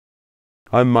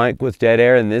I'm Mike with Dead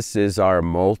Air, and this is our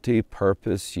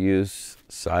multi-purpose use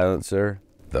silencer,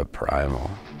 the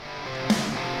Primal.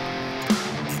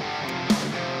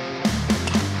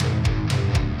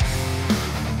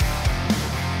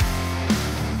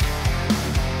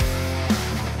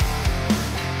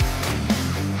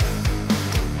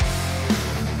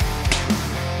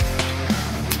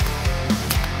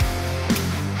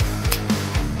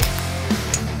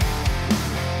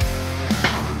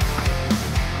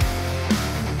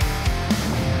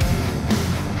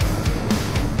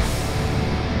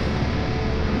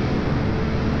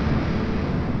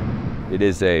 It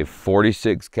is a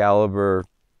 46 caliber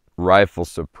rifle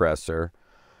suppressor.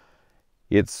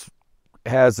 It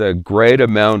has a great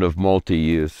amount of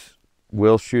multi-use.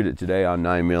 We'll shoot it today on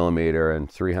 9mm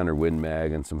and 300 Win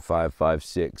Mag and some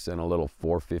 5.56 and a little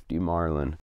 450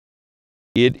 Marlin.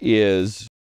 It is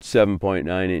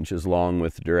 7.9 inches long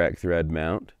with direct thread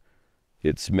mount.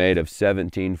 It's made of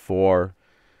 17.4.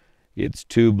 It's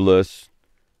tubeless.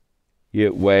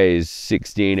 It weighs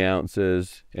 16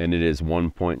 ounces and it is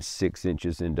 1.6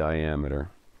 inches in diameter.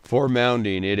 For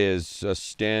mounting, it is a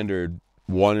standard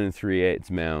 1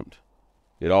 3/8 mount.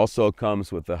 It also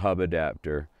comes with a hub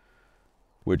adapter,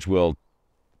 which will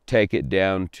take it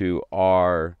down to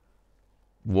our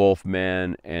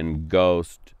Wolfman and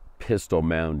Ghost pistol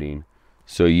mounting.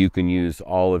 So you can use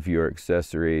all of your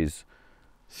accessories,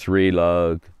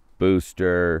 3-lug,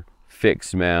 booster,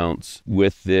 fixed mounts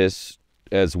with this,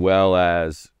 as well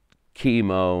as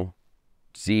Keymo,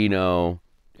 Xeno,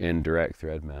 and direct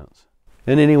thread mounts.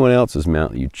 And anyone else's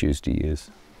mount you choose to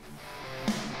use.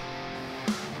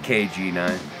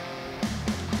 KG9.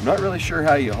 I'm not really sure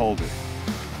how you hold it.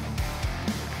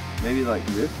 Maybe like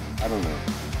this? I don't know.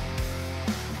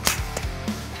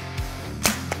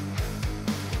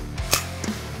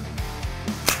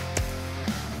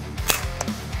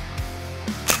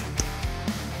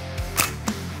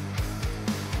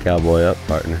 Cowboy up,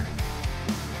 partner.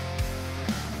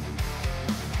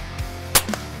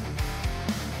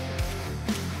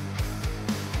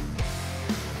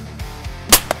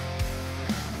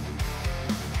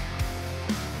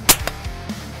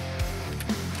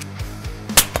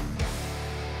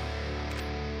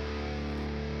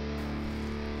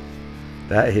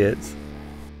 That hits.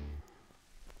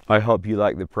 I hope you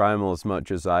like the Primal as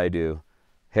much as I do.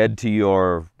 Head to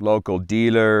your local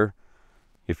dealer.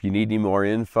 If you need any more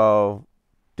info,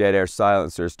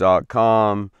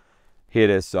 deadairsilencers.com. Hit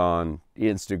us on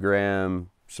Instagram,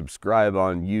 subscribe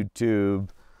on YouTube.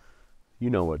 You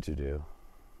know what to do.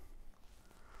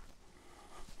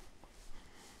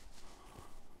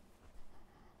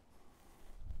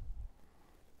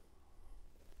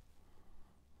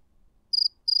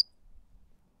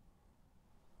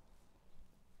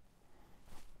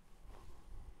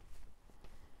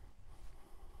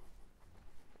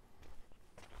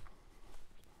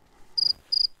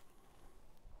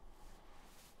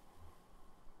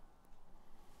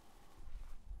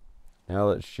 Now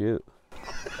let's shoot.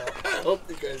 I hope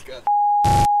you guys got